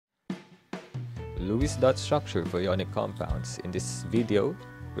Lewis dot structure for ionic compounds. In this video,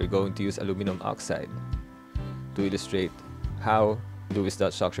 we're going to use aluminum oxide to illustrate how Lewis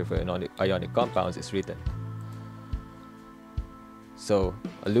dot structure for ionic compounds is written. So,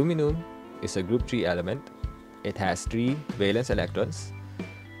 aluminum is a group 3 element. It has 3 valence electrons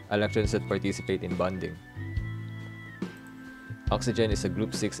that participate in bonding. Oxygen is a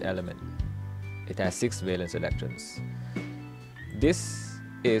group 6 element. It has 6 valence electrons. This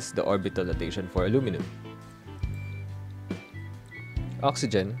is the orbital notation for aluminum.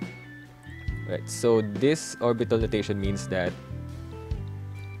 Oxygen, right? So this orbital notation means that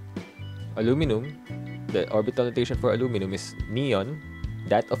aluminum, the orbital notation for aluminum is neon,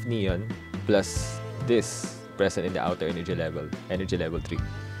 that of neon, plus this present in the outer energy level 3.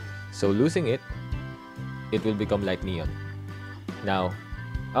 So losing it, it will become like neon. Now,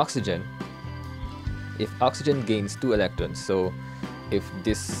 oxygen, if oxygen gains 2 electrons, so if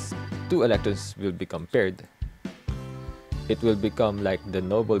these 2 electrons will become paired, it will become like the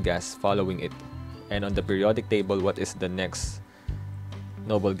noble gas following it. And on the periodic table, what is the next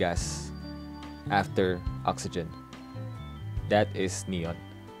noble gas after oxygen? That is neon.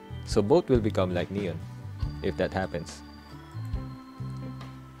 So both will become like neon if that happens.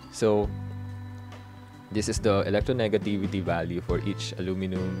 So this is the electronegativity value for each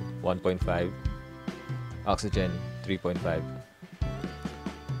aluminum 1.5, oxygen 3.5.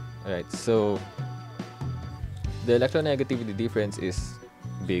 Alright, so the electronegativity difference is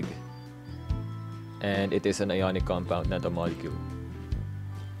big, and it is an ionic compound, not a molecule.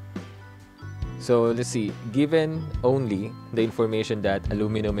 So let's see, given only the information that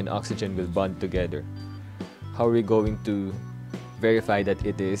aluminum and oxygen will bond together, how are we going to verify that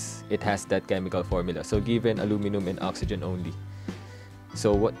it has that chemical formula? So given aluminum and oxygen only,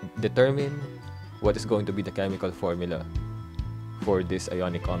 so determine what is going to be the chemical formula for this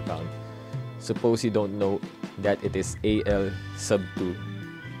ionic compound. Suppose you don't know that it is Al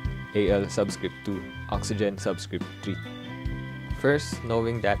subscript 2, oxygen subscript 3. First,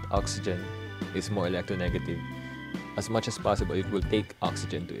 knowing that oxygen is more electronegative, as much as possible it will take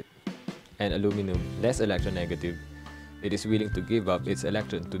oxygen to it. And aluminum, less electronegative, it is willing to give up its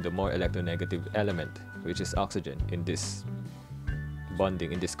electron to the more electronegative element, which is oxygen, in this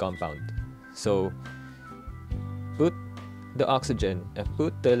bonding, in this compound. So put the oxygen and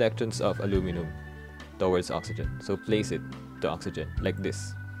put the electrons of aluminum towards oxygen. So place it to oxygen like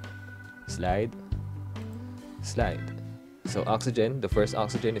this. Slide, slide. So oxygen, the first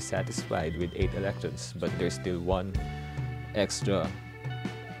oxygen is satisfied with 8 electrons, but there's still 1 extra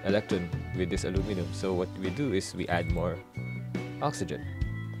electron with this aluminum. So what we do is we add more oxygen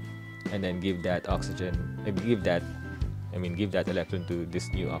and then give that electron to this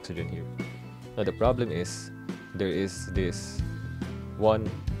new oxygen here. Now the problem is there is this 1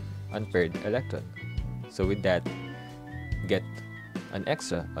 unpaired electron. So with that, get an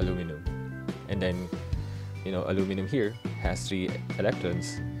extra aluminum. And then, aluminum here has 3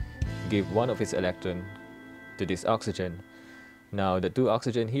 electrons. Give 1 of its electron to this oxygen. Now the 2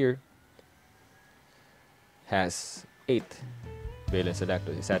 oxygen here has 8 valence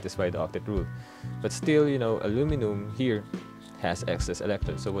electrons. Satisfy the octet rule. But still, aluminum here has excess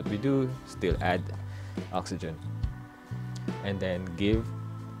electrons. So what we do, still add oxygen and then give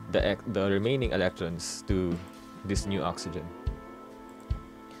the remaining electrons to this new oxygen.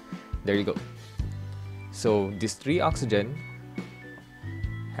 There you go. So this 3 oxygen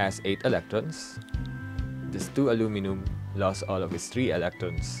has 8 electrons. This 2 aluminum lost all of its 3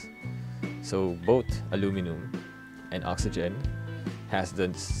 electrons. So both aluminum and oxygen has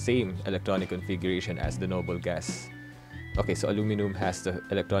the same electronic configuration as the noble gas. Okay, so aluminum has the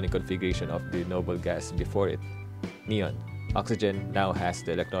electronic configuration of the noble gas before it, neon. Oxygen now has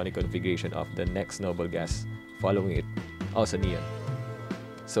the electronic configuration of the next noble gas following it, also neon.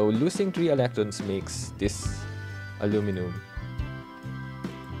 So losing 3 electrons makes this aluminum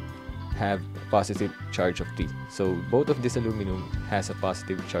have positive charge of 3. So both of this aluminum has a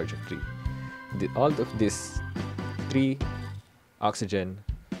positive charge of 3. All of these 3 oxygen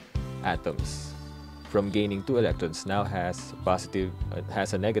atoms from gaining 2 electrons now has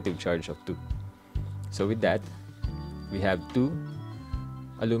a negative charge of 2. So with that, we have 2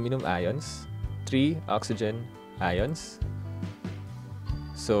 aluminum ions, 3 oxygen ions.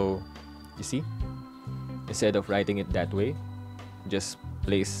 So you see, instead of writing it that way, just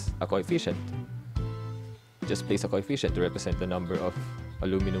place a coefficient. Just place a coefficient to represent the number of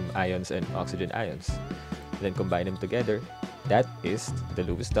aluminum ions and oxygen ions. And then combine them together. That is the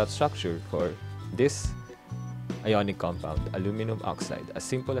Lewis dot structure for this ionic compound, aluminum oxide. As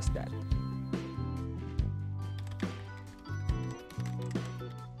simple as that.